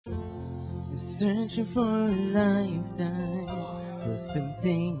Searching for a lifetime for some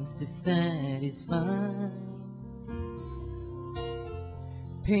things to satisfy.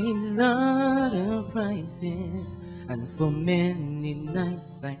 Paid a lot of prices, and for many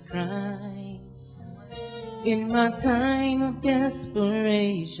nights I cried. In my time of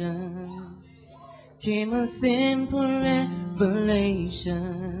desperation came a simple revelation.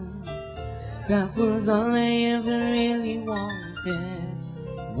 That was all I ever really wanted,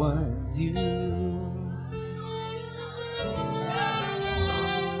 was you.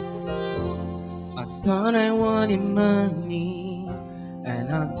 I thought I wanted money,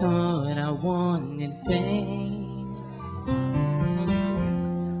 and I thought I wanted fame.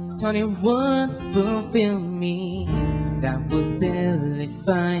 Thought it would fulfill me, that was till it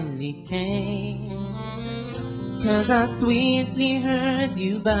finally came. 'Cause I sweetly heard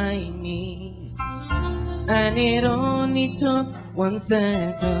you by me, and it only took 1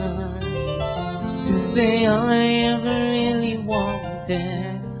 second to say all I ever really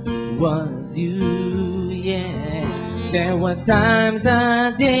wanted was you, yeah. There were times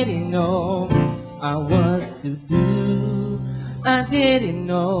I didn't know I was to do, I didn't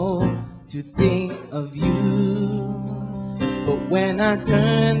know to think of you. But when I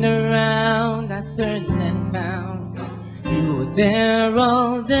turned around, I turned and found you were there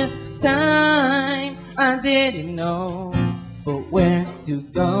all the time. I didn't know but where to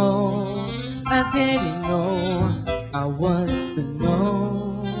go, I didn't know I was to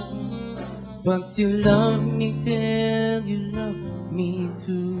know. But you love me till you love me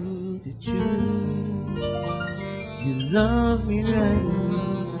to the truth. You love me right.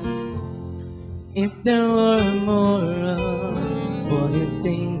 If there were a moral for the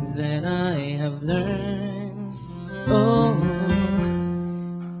things that I have learned, oh,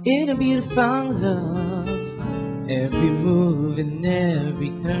 it'll be to find love, every move and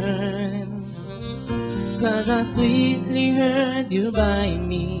every turn. 'Cause I sweetly heard you by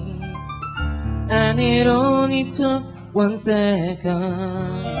me, and it only took 1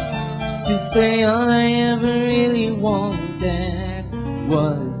 second to say all I ever really wanted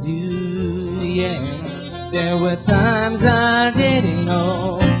was you, yeah. There were times I didn't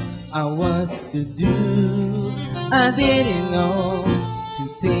know I was to do, I didn't know to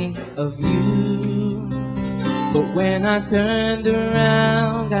think of you. But when I turned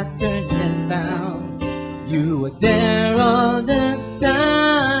around, I turned and found you were there all the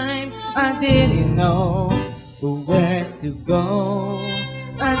time. I didn't know where to go,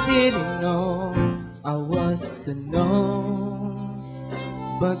 I didn't know I was to know.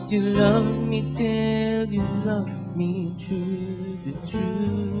 But you love me till you love me true, the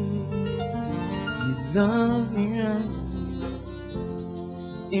truth. You love me right.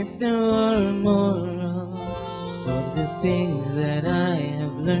 If there were a moral for the things that I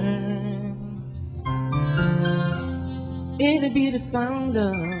have learned, it'd be to find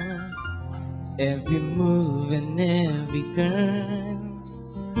love, every move and every turn.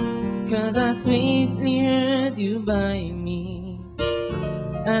 'Cause I sweetly heard you by me,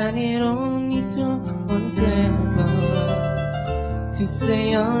 and it only took 1 second to say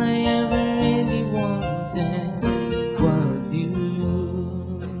all I ever really wanted was you.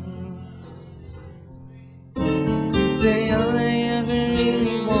 To say all I ever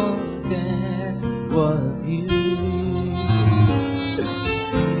really wanted was you.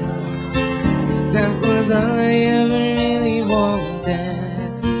 That was all I ever really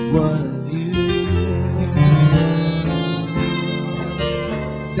wanted was you.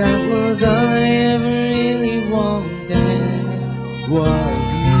 That was all I ever really wanted was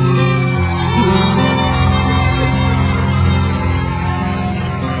you.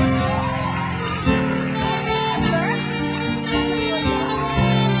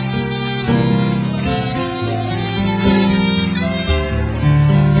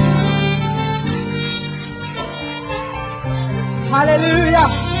 Hallelujah.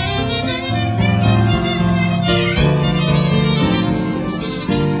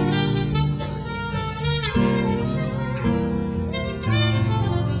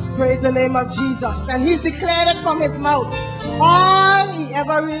 Praise the name of Jesus. And he's declared it from his mouth. All he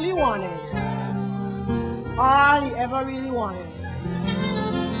ever really wanted. All he ever really wanted